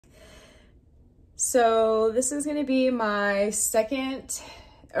So this is going to be my second,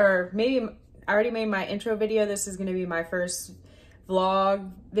 or maybe I already made my intro video. This is going to be my first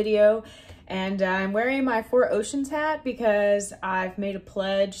vlog video. And I'm wearing my Four Oceans hat because I've made a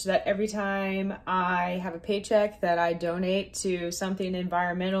pledge that every time I have a paycheck that I donate to something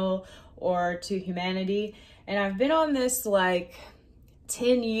environmental or to humanity. And I've been on this like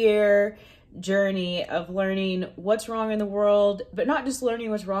 10-year journey of learning what's wrong in the world, but not just learning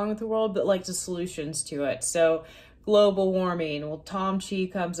what's wrong with the world, but like the solutions to it. So global warming, well, Tom Chi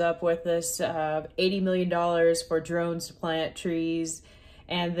comes up with this $80 million for drones to plant trees.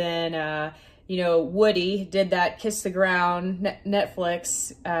 And then, you know, Woody did that Kiss the Ground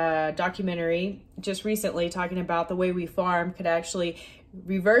Netflix documentary just recently, talking about the way we farm could actually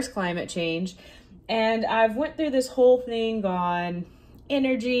reverse climate change. And I've went through this whole thing on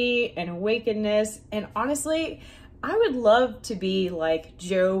energy and awakeness, and honestly, I would love to be like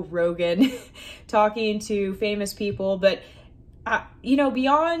Joe Rogan talking to famous people, but you know,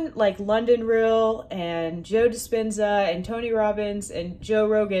 beyond like London Real and Joe Dispenza and Tony Robbins and Joe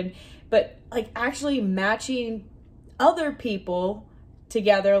Rogan, but like actually matching other people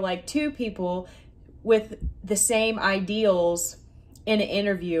together, like two people with the same ideals in an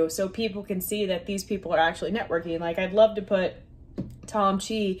interview, so people can see that these people are actually networking. Like, I'd love to put Tom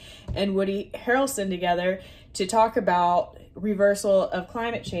Chi and Woody Harrelson together to talk about reversal of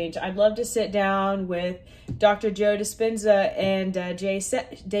climate change. I'd love to sit down with Dr. Joe Dispenza and Jay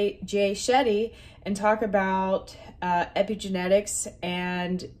Shetty and talk about epigenetics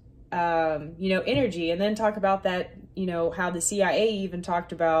and you know, energy, and then talk about that, you know, how the CIA even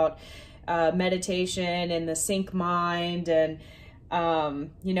talked about meditation and the sync mind and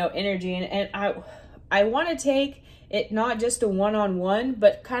you know, energy. And I want to take it not just a one-on-one,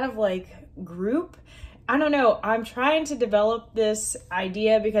 but kind of like group. I don't know. I'm trying to develop this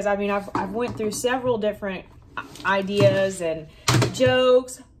idea because I mean, I've went through several different ideas and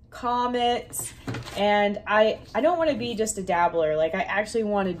jokes, comics, and I don't want to be just a dabbler. Like, I actually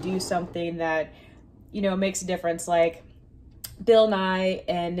want to do something that, you know, makes a difference. Like Bill Nye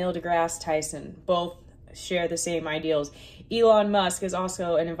and Neil deGrasse Tyson both share the same ideals. Elon Musk is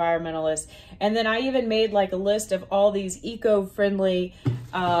also an environmentalist. And then I even made like a list of all these eco-friendly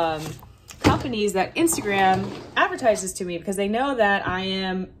companies that Instagram advertises to me because they know that I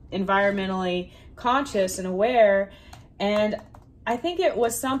am environmentally conscious and aware. And I think it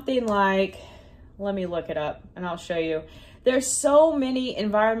was something like, let me look it up and I'll show you. There's so many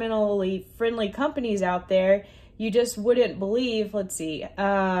environmentally friendly companies out there, you just wouldn't believe. Let's see.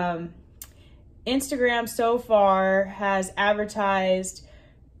 Instagram so far has advertised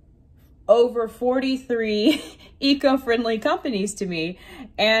over 43 eco-friendly companies to me,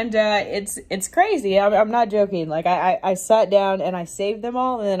 and it's crazy. I'm not joking. Like, I sat down and I saved them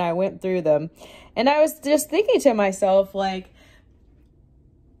all, and then I went through them, and I was just thinking to myself, like,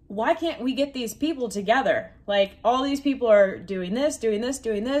 why can't we get these people together? Like, all these people are doing this, doing this,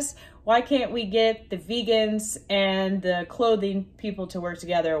 doing this. Why can't we get the vegans and the clothing people to work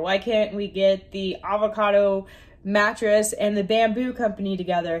together? Why can't we get the avocado mattress and the bamboo company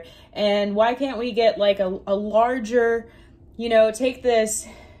together? And why can't we get like a larger, you know, take this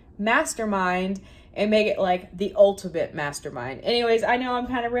mastermind and make it like the ultimate mastermind? Anyways, I know I'm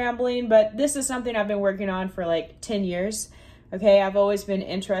kind of rambling, but this is something I've been working on for like 10 years. Okay, I've always been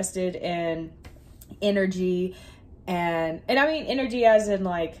interested in energy and I mean energy as in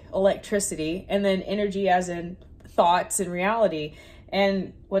like electricity, and then energy as in thoughts and reality.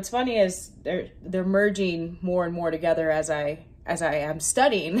 And what's funny is they're merging more and more together as I am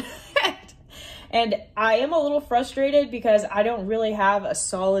studying. And I am a little frustrated because I don't really have a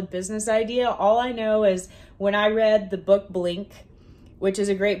solid business idea. All I know is when I read the book Blink, which is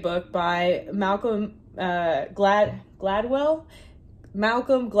a great book by Malcolm Gladwell,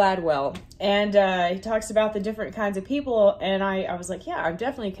 and he talks about the different kinds of people, and I was like, yeah, I'm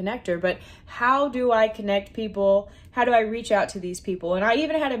definitely a connector, but how do I connect people? How do I reach out to these people? And I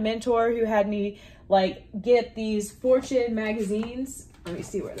even had a mentor who had me like get these Fortune magazines. Let me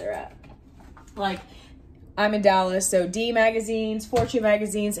see where they're at. Like, I'm in Dallas, so D magazines, Fortune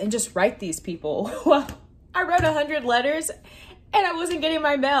magazines, and just write these people. Well, I wrote 100 letters and I wasn't getting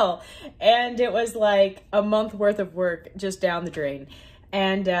my mail. And it was like a month worth of work just down the drain.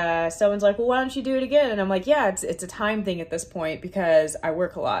 And someone's like, well, why don't you do it again? And I'm like, yeah, it's a time thing at this point because I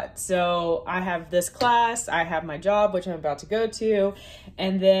work a lot. So I have this class, I have my job, which I'm about to go to.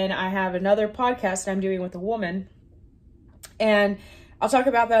 And then I have another podcast I'm doing with a woman. And I'll talk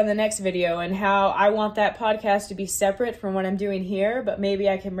about that in the next video and how I want that podcast to be separate from what I'm doing here, but maybe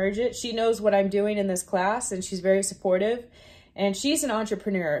I can merge it. She knows what I'm doing in this class and she's very supportive. and she's an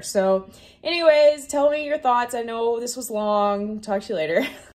entrepreneur. So anyways, tell me your thoughts. I know this was long. Talk to you later.